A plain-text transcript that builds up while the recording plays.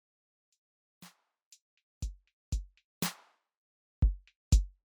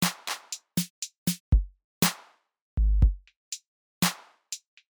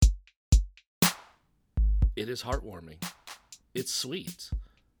It is heartwarming. It's sweet.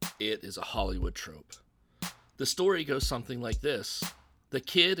 It is a Hollywood trope. The story goes something like this: the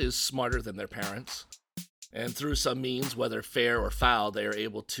kid is smarter than their parents, and through some means, whether fair or foul, they are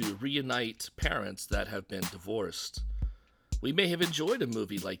able to reunite parents that have been divorced. We may have enjoyed a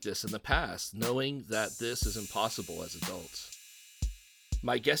movie like this in the past, knowing that this is impossible as adults.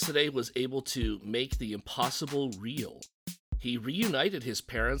 My guest today was able to make the impossible real. He reunited his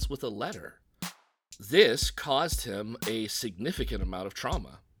parents with a letter. This caused him a significant amount of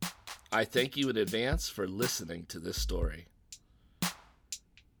trauma. I thank you in advance for listening to this story.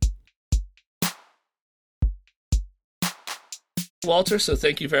 Walter, so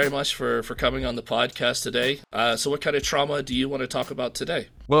thank you very much for coming on the podcast today. So what kind of trauma do you want to talk about today?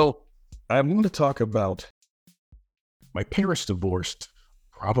 Well, I'm going to talk about my parents divorced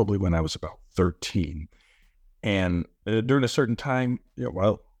probably when I was about 13. And during a certain time,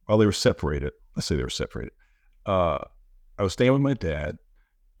 while they were separated, let's say they were separated, I was staying with my dad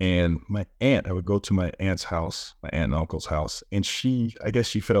and my aunt. I would go to my aunt's house, my aunt and uncle's house, and I guess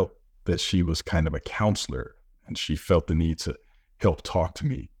she felt that she was kind of a counselor, and she felt the need to help talk to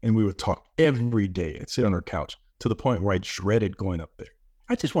me. And we would talk every day and sit on her couch to the point where I dreaded going up there.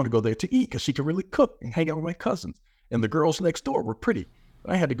 I just wanted to go there to eat because she could really cook and hang out with my cousins. And the girls next door were pretty.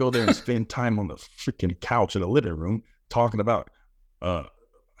 I had to go there and spend time on the freaking couch in the living room talking about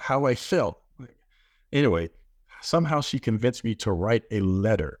how I felt. Anyway, somehow she convinced me to write a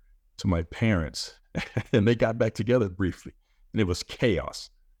letter to my parents, and they got back together briefly, and it was chaos.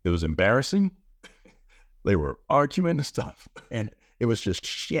 It was embarrassing. They were arguing and stuff, and it was just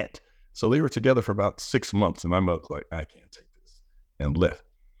shit. So they were together for about 6 months, and my mother was like, I can't take this, and left.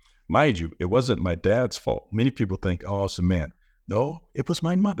 Mind you, it wasn't my dad's fault. Many people think, oh, it's a man. No, it was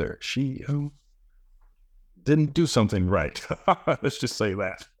my mother. She didn't do something right. Let's just say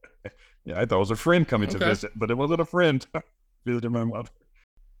that. Yeah, I thought it was a friend coming to visit, but it wasn't a friend visiting my mother.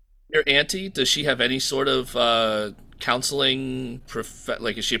 Your auntie, does she have any sort of counseling,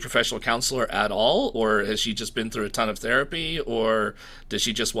 is she a professional counselor at all? Or has she just been through a ton of therapy? Or does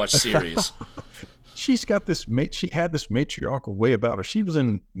she just watch series? She's got this, she had this matriarchal way about her. She was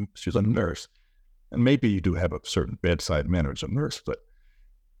a nurse. And maybe you do have a certain bedside manner as a nurse, but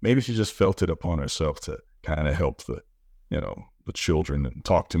maybe she just felt it upon herself to kind of help the children and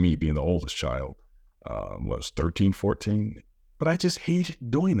talk to me, being the oldest child, was 13, 14. But I just hated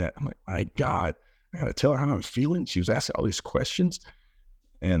doing that. I'm like, my God, I got to tell her how I'm feeling. She was asking all these questions.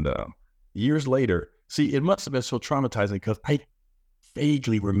 And years later, see, it must have been so traumatizing because I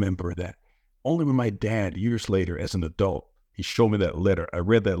vaguely remember that only when my dad, years later, as an adult, he showed me that letter. I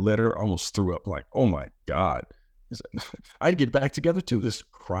read that letter, almost threw up, like, oh my God. I'd get back together to this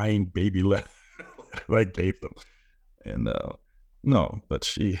crying baby letter I gave them. And no, but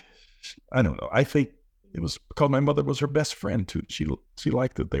she, I don't know. I think it was because my mother was her best friend too. She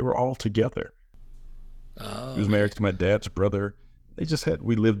liked that they were all together. Oh. She was married to my dad's brother.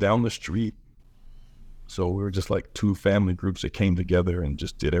 We lived down the street. So we were just like two family groups that came together and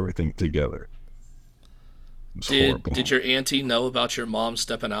just did everything together. Did your auntie know about your mom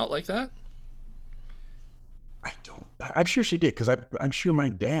stepping out like that? I'm sure she did, because I'm sure my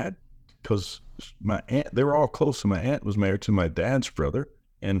dad, because my aunt, they were all close. So my aunt was married to my dad's brother,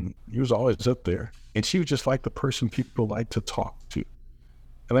 and he was always up there. And she was just like the person people like to talk to.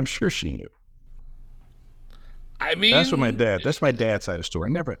 And I'm sure she knew. I mean, that's my dad's side of the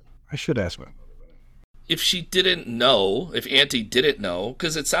story. I should ask my mother. If she didn't know, if auntie didn't know,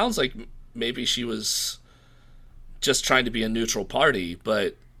 because it sounds like maybe she was just trying to be a neutral party,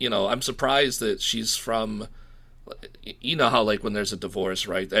 but I'm surprised that she's from, how like when there's a divorce,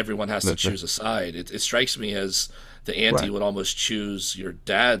 right, everyone has to choose a side. It strikes me as the auntie would almost choose your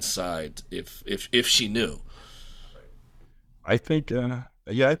dad's side if she knew. I think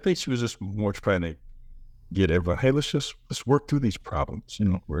I think she was just more trying to get everyone, hey, let's work through these problems.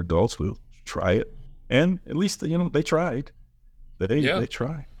 We're adults, we'll try it. And at least they tried. They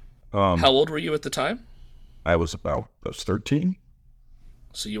tried. How old were you at the time? I was 13.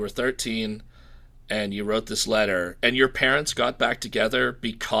 So you were 13, and you wrote this letter, and your parents got back together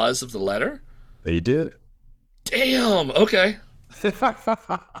because of the letter? They did. Damn, okay.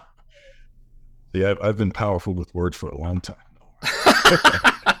 Yeah, I've been powerful with words for a long time.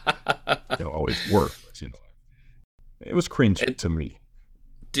 Always work, but it was cringe to me.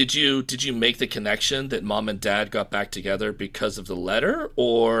 Did you make the connection that mom and dad got back together because of the letter,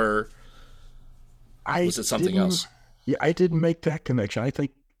 or was it something else? Yeah, I didn't make that connection.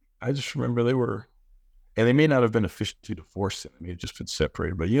 I just remember they were, and they may not have been officially divorced. They may have just been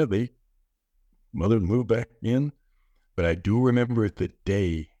separated. But yeah, mother moved back in. But I do remember the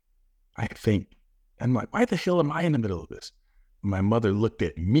day, I think, I'm like, why the hell am I in the middle of this? My mother looked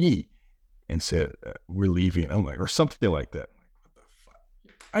at me and said, we're leaving. I'm like, or something like that.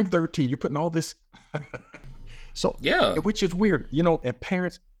 I'm 13. You're putting all this. So, Yeah. which is weird, you know, and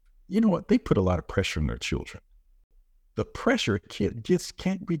parents, you know what? They put a lot of pressure on their children. The pressure, kid, just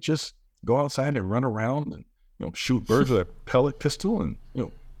can't we just go outside and run around and, you know, shoot birds with a pellet pistol and, you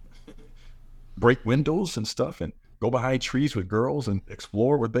know, break windows and stuff and go behind trees with girls and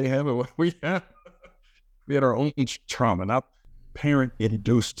explore what they have and what we have. We had our own trauma, not parent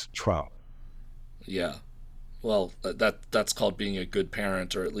induced trauma. Yeah. Well, that's called being a good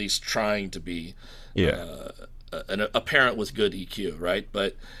parent, or at least trying to be Yeah. a parent with good EQ, right?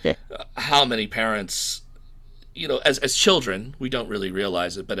 But Yeah. how many parents, you know, as children, we don't really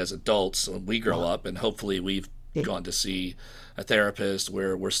realize it, but as adults, when we grow up, and hopefully we've gone to see a therapist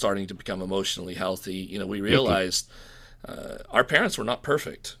where we're starting to become emotionally healthy, you know, we realized our parents were not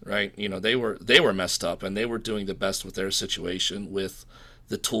perfect, right? You know, they were messed up, and they were doing the best with their situation with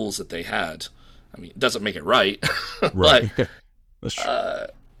the tools that they had. I mean, it doesn't make it right, but Right. That's true.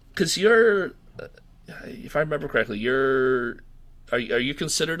 because you're, if I remember correctly, are you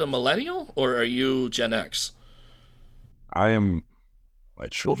considered a millennial, or are you Gen X? I am, my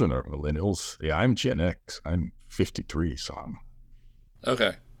children are millennials. Yeah, I'm Gen X. I'm 53, so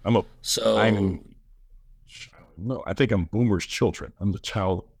Okay, I'm a, so I'm, no, I think I'm boomers' children. I'm the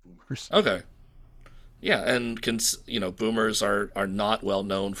child of boomers. okay, yeah, and you know, boomers are not well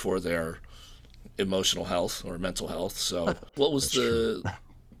known for their emotional health or mental health. So, what was That's true. the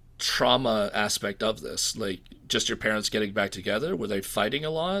trauma aspect of this? Like, just your parents getting back together? Were they fighting a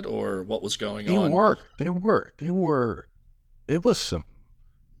lot, or what was going They on? were, they were, they were, it was some,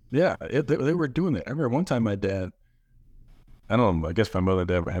 yeah, they were doing it. I remember one time my dad, I don't know, I guess my mother and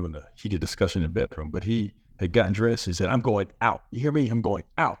dad were having a heated discussion in the bedroom, but he had gotten dressed. He said, I'm going out. You hear me? I'm going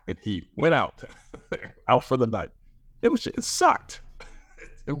out. And he went out, out for the night. It sucked.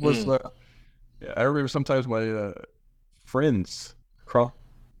 It was, Mm, yeah, I remember sometimes my friends, across,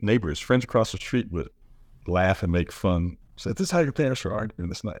 neighbors, friends across the street would laugh and make fun. Said, this is how your parents are arguing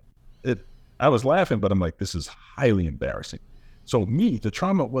this night. I was laughing, but I'm like, this is highly embarrassing. So me, the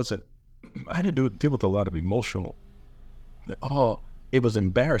trauma wasn't, I didn't deal with a lot of emotional. Oh, it was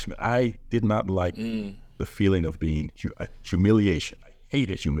embarrassment. I did not like mm, the feeling of being humiliation. I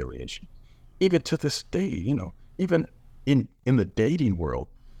hated humiliation. Even to this day, you know, even in the dating world,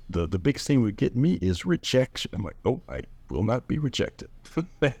 the biggest thing would get me is rejection. I'm like, oh, I will not be rejected.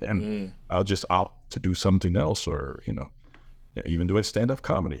 And mm. I'll just opt to do something else, or, you know, even doing stand-up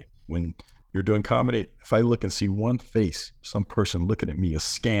comedy. When you're doing comedy, if I look and see one face, some person looking at me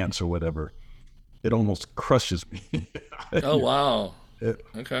askance or whatever, it almost crushes me. Oh wow. It-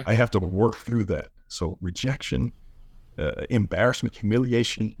 Okay. I have to work through that. So rejection, embarrassment,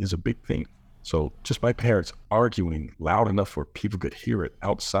 humiliation is a big thing. So just my parents arguing loud enough where people could hear it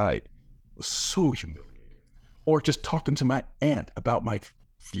outside was so humiliating. Or just talking to my aunt about my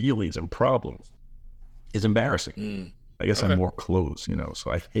feelings and problems is embarrassing. Mm, I guess I'm okay. more closed, you know,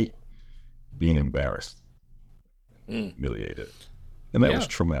 so I hate being embarrassed, Mm, humiliated. And that was yeah.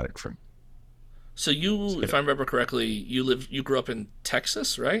 traumatic for me. So you, if Yeah. I remember correctly, you grew up in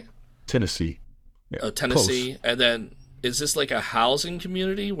Texas, right? Tennessee. Yeah. Oh, Close. Tennessee, and then is this like a housing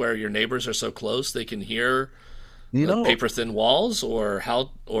community where your neighbors are so close they can hear like No, paper thin walls, or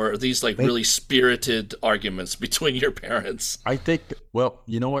how, or are these like they really spirited arguments between your parents? I think, well,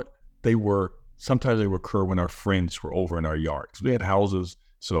 you know what? Sometimes they would occur when our friends were over in our yard. 'Cause we had houses.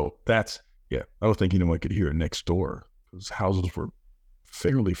 So yeah, I don't think anyone could hear it next door because houses were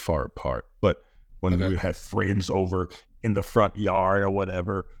fairly far apart. But when Okay. we had friends over in the front yard or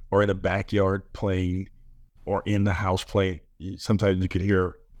whatever, or in the backyard playing, or in the house playing, sometimes you could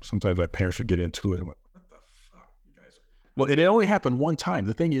hear, sometimes my parents would get into it. I'm like, what the fuck, you guys are. Well, it only happened one time.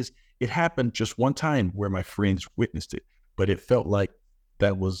 The thing is, it happened just one time where my friends witnessed it, but it felt like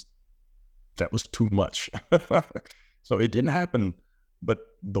that was too much. So it didn't happen. But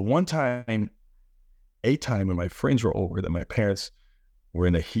the one time, a time when my friends were over, that my parents were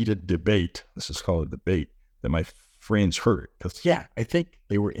in a heated debate. This is called a debate, that my friends heard. Because yeah, I think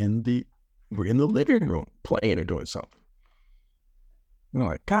they were in the living room playing or doing something. And I'm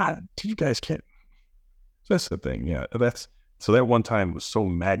like, God, you guys can't. That's the thing. Yeah, so that one time was so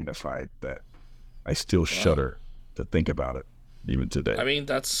magnified that I still Wow. shudder to think about it even today. I mean,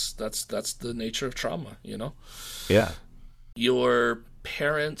 that's the nature of trauma, you know? Yeah. Your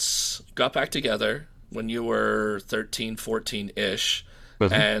parents got back together when you were 13, 14-ish.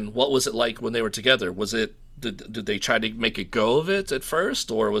 Mhm. And what was it like when they were together? Was it, did they try to make a go of it at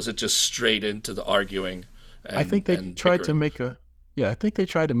first, or was it just straight into the arguing I and think they tried to bickering? make a, yeah, I think they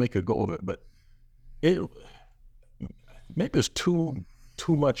tried to make a go of it, but it maybe it's too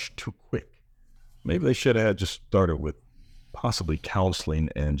much too quick. Maybe they should have had just started with possibly counseling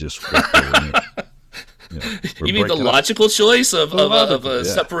and just worked their way in. You mean the Breaking up. logical choice of, The of logical, a yeah.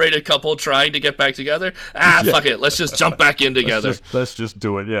 separated couple trying to get back together? Yeah. Fuck it. Let's just jump back in together. Let's just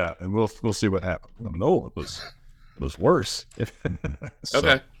do it, yeah, and we'll see what happens. No, it was worse. So,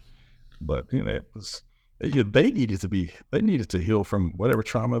 Okay. but it was they needed to heal from whatever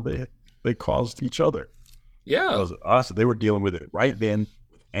trauma they caused each other. Yeah. Because us, they were dealing with it right then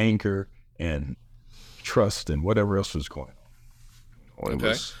with anger and trust and whatever else was going on.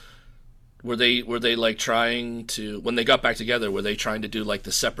 Okay. Were they like trying to, when they got back together, were they trying to do like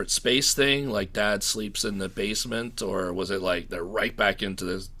the separate space thing, like dad sleeps in the basement, or was it like they're right back into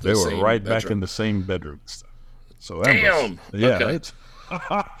They were same right bedroom? back in the same bedroom. So that Damn. was, yeah. Okay. It's,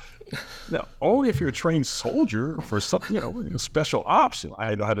 now, only if you're a trained soldier for something, special ops.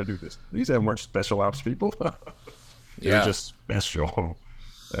 I know how to do this. These weren't special ops people. They're Yeah. just special,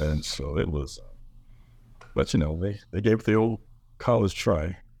 and so it was. But they gave it the old college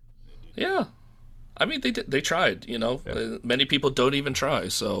try. Yeah. I mean, they tried, Yeah. Many people don't even try,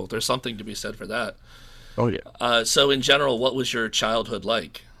 so there's something to be said for that. Oh yeah. So in general, what was your childhood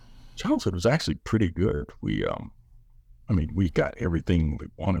like? Childhood was actually pretty good. We got everything we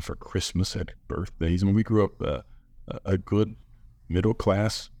wanted for Christmas at birthdays. I mean, we grew up a good middle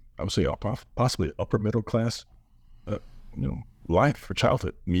class, I would say possibly upper middle class, life for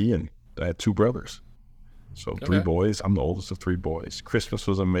childhood. Me and I had two brothers, so three Okay. boys. I'm the oldest of three boys. Christmas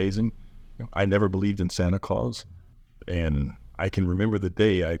was amazing. I never believed in Santa Claus, and I can remember the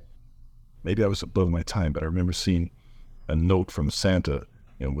day maybe I was above my time, but I remember seeing a note from Santa,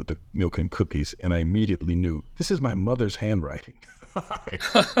 with the milk and cookies, and I immediately knew this is my mother's handwriting.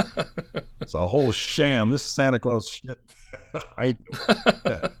 It's a whole sham. This Santa Claus shit. I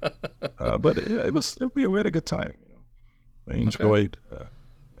yeah. But we had a good time. I enjoyed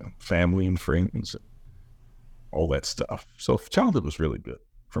family and friends, and all that stuff. So childhood was really good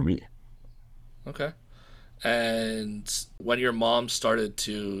for me. Okay. And when your mom started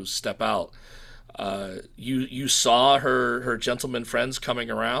to step out, you saw her gentleman friends coming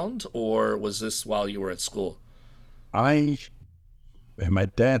around, or was this while you were at school? And my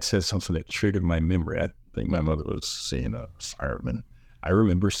dad said something that triggered my memory. I think my mother was seeing a fireman. I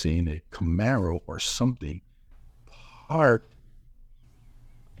remember seeing a Camaro or something parked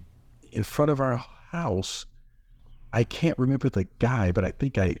in front of our house. I can't remember the guy, but I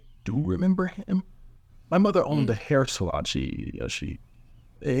think I do remember him. My mother owned a hair salon. She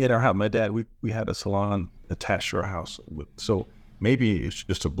in our house. My dad, we had a salon attached to our house. So maybe it's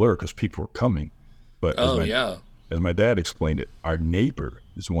just a blur because people were coming. But Yeah. as my dad explained it, our neighbor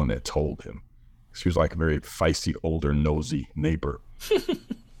is the one that told him. She was like a very feisty, older, nosy neighbor.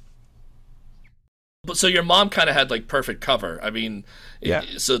 But so your mom kind of had like perfect cover. I mean, Yeah.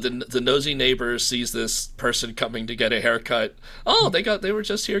 so the nosy neighbor sees this person coming to get a haircut. Oh, they were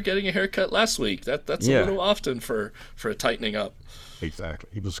just here getting a haircut last week. That's a Yeah. little often for a tightening up. Exactly.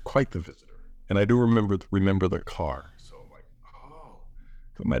 He was quite the visitor. And I do remember the car. So I'm like, oh.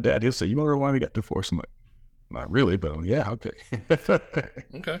 My dad, he'll say, you wonder why we got divorced? I'm like, not really, but yeah, okay.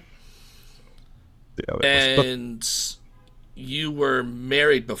 Okay. Yeah, And you were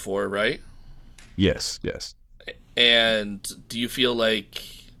married before, right? yes. And do you feel like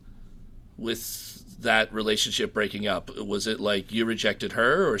with that relationship breaking up, was it like you rejected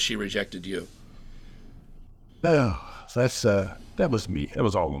her or she rejected you? No, that was me. That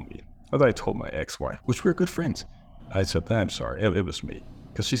was all on me. As I told my ex-wife, which we're good friends, I said, I'm sorry, it was me.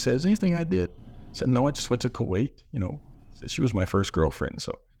 Because she says, anything I did? I said, no, I just went to Kuwait, She was my first girlfriend.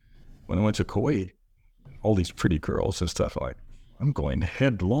 So when I went to Kuwait, all these pretty girls and stuff, I'm going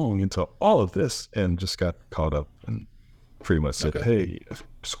headlong into all of this, and just got caught up and pretty much said, Okay. hey,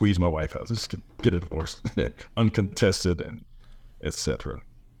 squeeze my wife out. Just get a divorce, uncontested, and etc.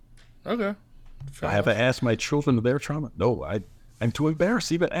 Okay. Fair I haven't enough. asked my children their trauma. No, I'm too embarrassed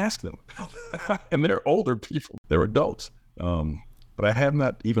to even ask them. And they're older people. They're adults. But I have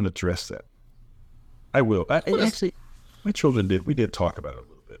not even addressed that. I will. Actually, my children did. We did talk about it a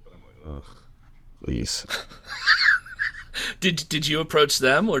little bit, but I'm like, ugh, please. Did you approach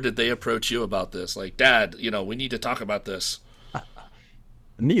them or did they approach you about this? Like, Dad, we need to talk about this.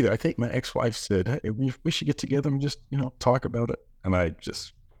 Neither. I think my ex-wife said, hey, we should get together and just, talk about it. And I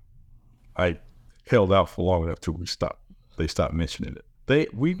held out for long enough till they stopped mentioning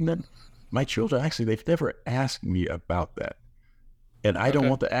it. My children, actually, they've never asked me about that. And I don't Okay.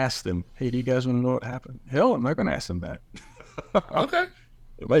 want to ask them, hey, do you guys want to know what happened? Hell, I'm not going to ask them that. Okay.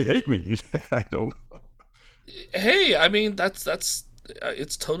 They might hate me. I don't. Hey, I mean that's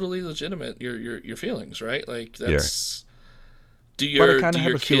it's totally legitimate. Your feelings, right? Like Yeah. that's But I kind do of have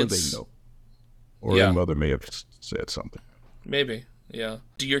your a feeling they kids? know, or their Yeah, mother may have said something. maybe. Yeah.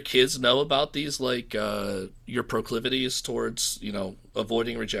 Do your kids know about these, like your proclivities towards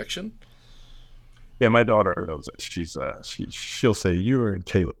avoiding rejection? Yeah, my daughter knows that. She'll say, "You and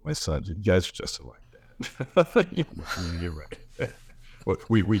Caleb, my son, you guys are just like that." You're right.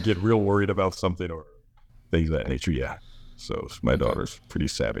 We get real worried about something or things of that nature. Yeah. So my Okay. daughter's pretty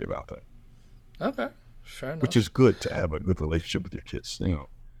savvy about that, Okay. Fair which enough. is good to have a good relationship with your kids.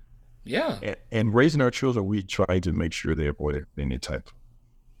 Yeah. And raising our children, we try to make sure they avoid any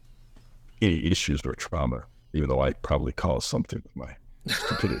issues or trauma, even though I probably caused something with my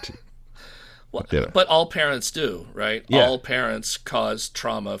stupidity. Well, But yeah, but all parents do, right? yeah, All parents cause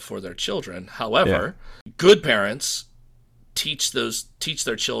trauma for their children. yeah, However, good parents teach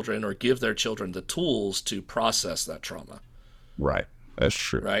their children or give their children the tools to process that trauma, right. That's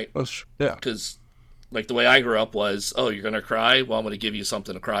true. right? That's true. Yeah. Because like the way I grew up was, oh, you're gonna cry. Well, I'm gonna give you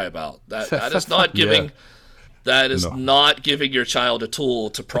something to cry about. That is not Yeah. giving that is No, not giving your child a tool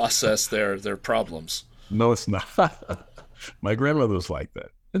to process their problems. no, it's not. My grandmother was like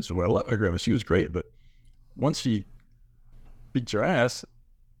that. And so I love my grandma. She was great, but once she beat your ass,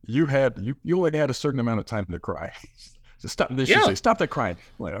 you only had a certain amount of time to cry. So stop. Then she'd Yeah. say, "Stop that crying."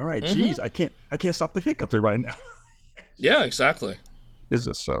 I'm like, all right, Mm-hmm. geez, I can't stop the hiccup right now. Yeah. Exactly. Is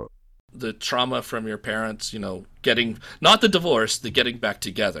this so? The trauma from your parents, getting not the divorce, the getting back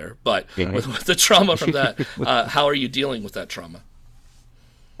together, but Yeah. with the trauma from that, how are you dealing with that trauma?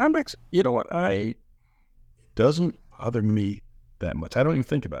 You know what? I doesn't bother me that much. I don't even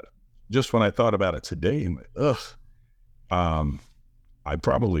think about it. Just when I thought about it today, I'm like, ugh. Um, I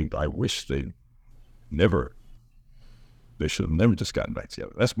wish never, they should have never just gotten back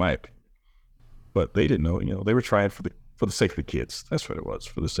together. That's my opinion. But they didn't know, they were trying for the sake of the kids. That's what it was,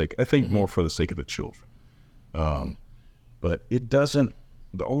 for the sake, I think Mm-hmm. more for the sake of the children. But it doesn't,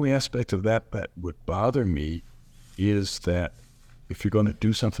 the only aspect of that would bother me is that if you're going to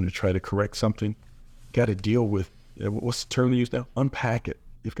do something to try to correct something, you got to deal with, what's the term they use now? Unpack it.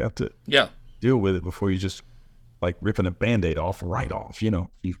 You've got to Yeah. deal with it before you just like ripping a Band-Aid off right off. You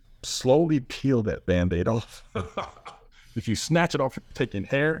slowly peel that Band-Aid off. If you snatch it off, you're taking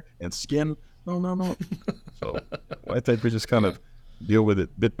hair and skin. No, no, no. So I think we just kind Yeah. of deal with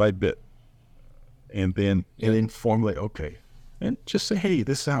it bit by bit, and then Yeah. formulate, okay, and just say, hey,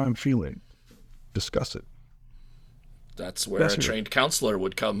 this is how I'm feeling. Discuss it. That's where That's a it. trained counselor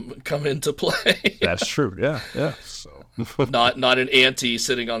would come into play. That's true. Yeah, yeah. So Not an auntie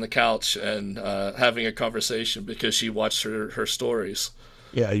sitting on the couch and having a conversation because she watched her stories.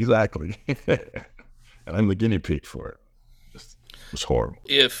 yeah, exactly. And I'm the guinea pig for it. It was horrible.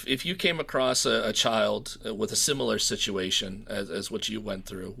 If you came across a child with a similar situation as what you went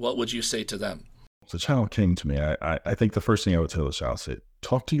through, what would you say to them? If the child came to me, I think the first thing I would tell the child, say,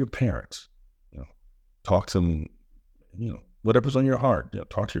 talk to your parents. You know, talk to them. Whatever's on your heart.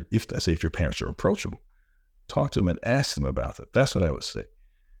 Talk to if your parents are approachable, talk to them and ask them about it. That's what I would say.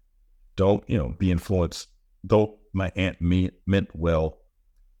 Don't be influenced. Though my aunt meant well,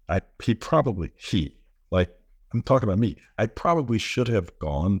 he like I'm talking about me. I probably should have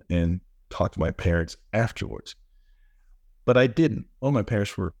gone and talked to my parents afterwards, but I didn't. All my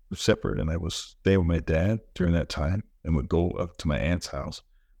parents were separate, and I was staying with my dad during that time, and would go up to my aunt's house.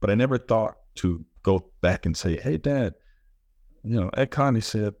 But I never thought to go back and say, "Hey, Dad, Ed Connie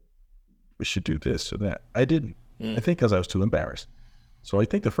said we should do this or that." I didn't. I Mm. think because I was too embarrassed. So I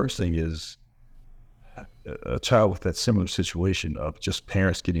think the first thing is a child with that similar situation of just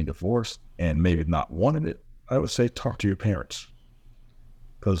parents getting divorced and maybe not wanting it. I would say talk to your parents,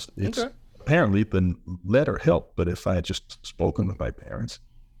 because it's Okay. apparently been let or help. But if I had just spoken with my parents,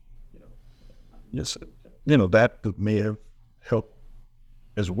 yes, that may have helped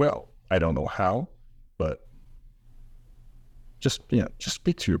as well. I don't know how, but just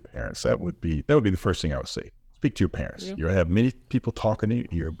speak to your parents. That would be the first thing I would say. Speak to your parents. Yeah. You have many people talking to you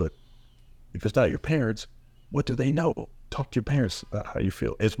here, but if it's not your parents, what do they know? Talk to your parents about how you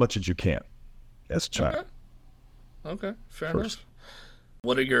feel as much as you can as a child Okay. Okay. Fair first. enough.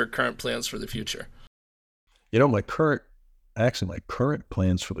 What are your current plans for the future? My current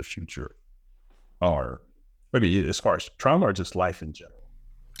plans for the future are, maybe as far as trauma or just life in general.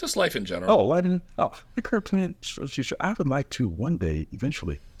 Just life in general. My current plan for the future, I would like to one day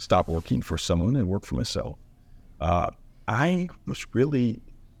eventually stop working for someone and work for myself. I was really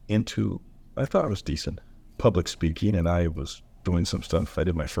I thought I was decent public speaking, and I was doing some stuff. I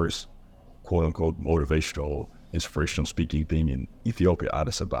did my first quote unquote motivational, inspirational speaking thing in Ethiopia,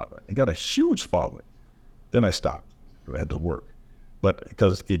 Addis Ababa, and got a huge following. Then I stopped. I had to work. but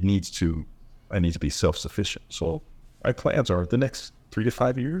because I need to be self-sufficient. So my plans are the next 3 to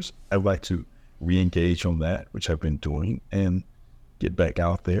 5 years, I would like to re-engage on that, which I've been doing, and get back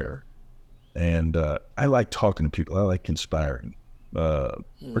out there. And I like talking to people. I like inspiring, or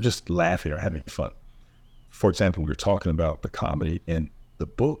just laughing or having fun. For example, we were talking about the comedy in the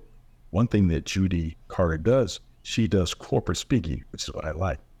book. One thing that Judy Carter does, she does corporate speaking, which is what I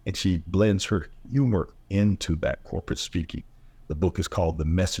like. And she blends her humor into that corporate speaking. The book is called The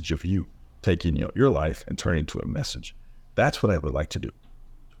Message of You, taking your life and turning into a message. That's what I would like to do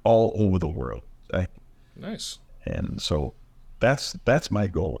all over the world. Right? Nice. And so that's my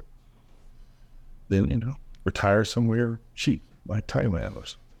goal. Then, retire somewhere cheap, like Thailand or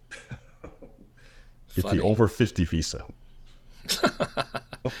get the over 50 visa.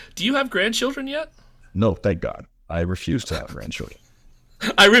 Do you have grandchildren yet? No, thank God. I refuse to have grandchildren.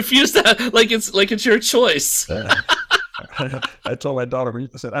 I refuse that. Like it's your choice. I told my daughter,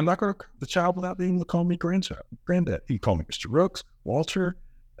 I said, I'm not going to, the child without being able to call me granddad. He can call me Mr. Rooks, Walter,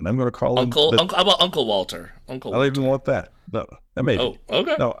 and I'm going to call him. How about Uncle Walter? I don't even want that. No, maybe. Oh,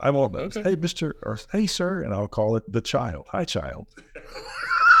 okay. No, I won't. Okay. Hey, Mr. or hey, sir, and I'll call it the child. Hi, child.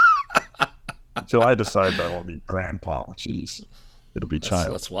 Until I decide that I want to be grandpa. Jeez. It'll be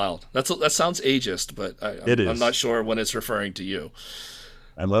child. That's wild. That sounds ageist, but I'm not sure when it's referring to you.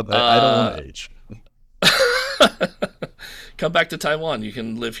 I love that. I don't want to age. Come back to Taiwan. You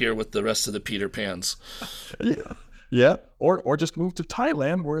can live here with the rest of the Peter Pans. Yeah. Or just move to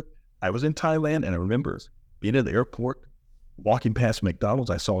Thailand, where I was in Thailand, and I remember being at the airport, walking past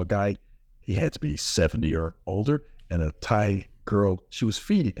McDonald's. I saw a guy, he had to be 70 or older, and a Thai girl, she was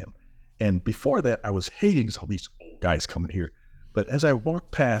feeding him. And before that, I was hating all these old guys coming here. But as I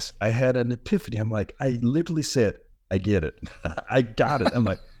walked past, I had an epiphany. I'm like, I literally said, I get it. I got it. I'm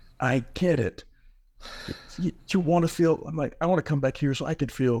like, I get it. You want to feel, I'm like, I want to come back here so I can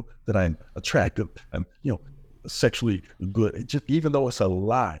feel that I'm attractive. I'm, sexually good. Just, even though it's a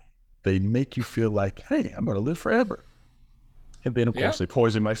lie, they make you feel like, hey, I'm going to live forever. And then, of course, they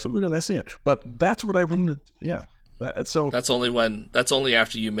poison my food, and that's it. But that's what I wanted. Yeah. So that's only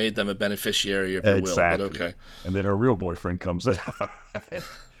after you made them a beneficiary of your will. But okay. And then her real boyfriend comes in.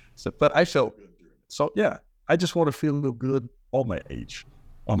 But I felt so. Yeah, I just want to feel a little good on my age,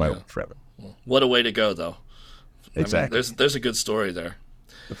 on my own forever. What a way to go, though. Exactly. I mean, there's a good story there.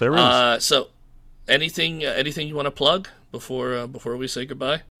 If there is. So, anything you want to plug before we say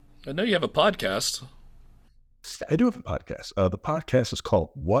goodbay? I know you have a podcast. I do have a podcast. The podcast is called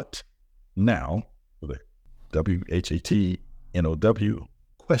What Now? With a WHATNOW ?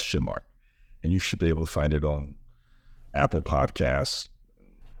 And you should be able to find it on Apple Podcasts,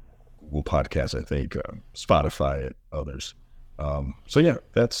 Google Podcasts, I think, Spotify, and others. So yeah,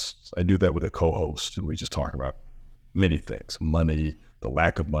 I do that with a co-host, and we just talk about many things: money, the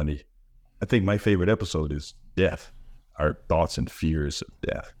lack of money. I think my favorite episode is death, our thoughts and fears of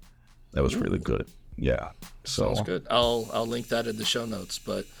death. That was really good. Yeah. So sounds good. I'll link that in the show notes.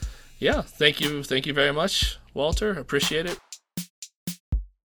 But yeah, thank you very much, Walter. Appreciate it.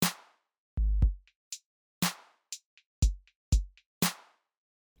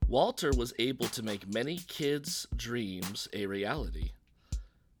 Walter was able to make many kids' dreams a reality.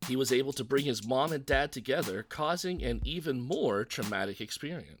 He was able to bring his mom and dad together, causing an even more traumatic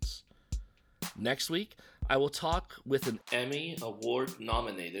experience. Next week, I will talk with an Emmy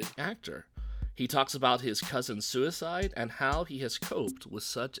Award-nominated actor. He talks about his cousin's suicide and how he has coped with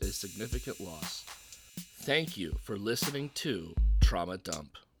such a significant loss. Thank you for listening to Trauma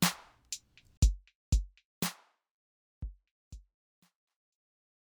Dump.